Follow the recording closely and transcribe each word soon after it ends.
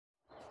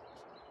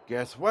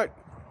Guess what?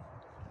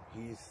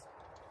 He's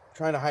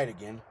trying to hide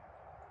again.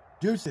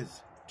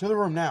 Deuces, to the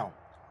room now.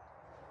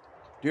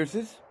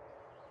 Deuces.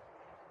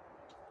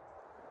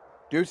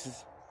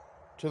 Deuces,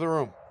 to the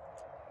room.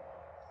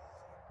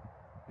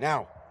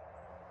 Now.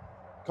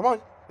 Come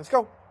on, let's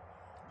go.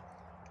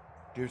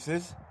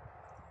 Deuces.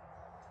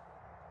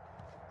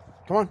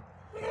 Come on.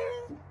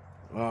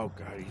 Oh,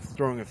 God, he's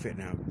throwing a fit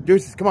now.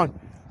 Deuces, come on.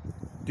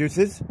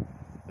 Deuces.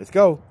 Let's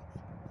go.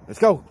 Let's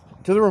go.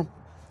 To the room.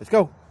 Let's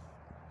go.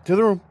 To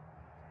the room.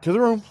 To the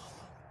room.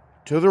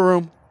 To the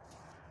room.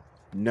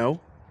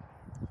 No.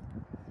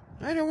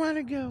 I don't want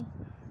to go.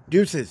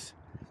 Deuces.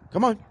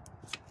 Come on.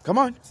 Come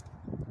on.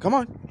 Come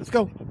on. Let's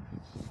go.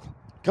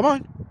 Come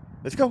on.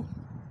 Let's go.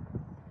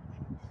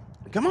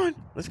 Come on.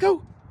 Let's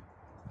go.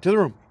 To the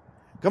room.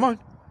 Come on.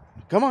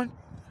 Come on.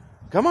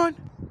 Come on.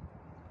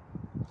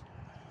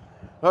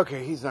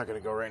 Okay, he's not going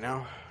to go right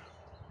now.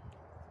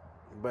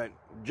 But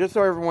just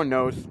so everyone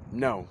knows,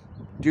 no.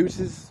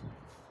 Deuces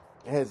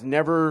has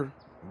never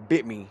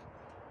bit me.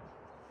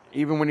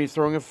 Even when he's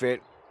throwing a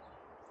fit.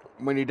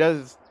 When he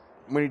does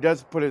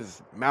put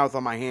his mouth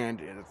on my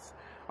hand, it's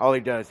all he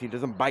does. He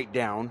doesn't bite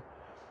down.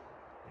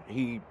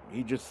 He's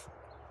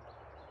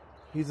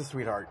a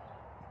sweetheart.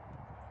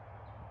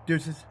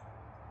 Deuces,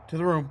 to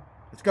the room.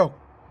 Let's go.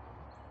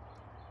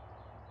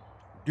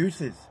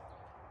 Deuces.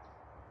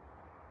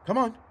 Come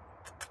on.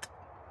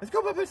 Let's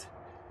go, Puppets.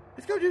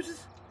 Let's go,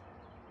 Deuces.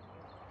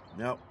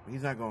 No,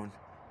 he's not going.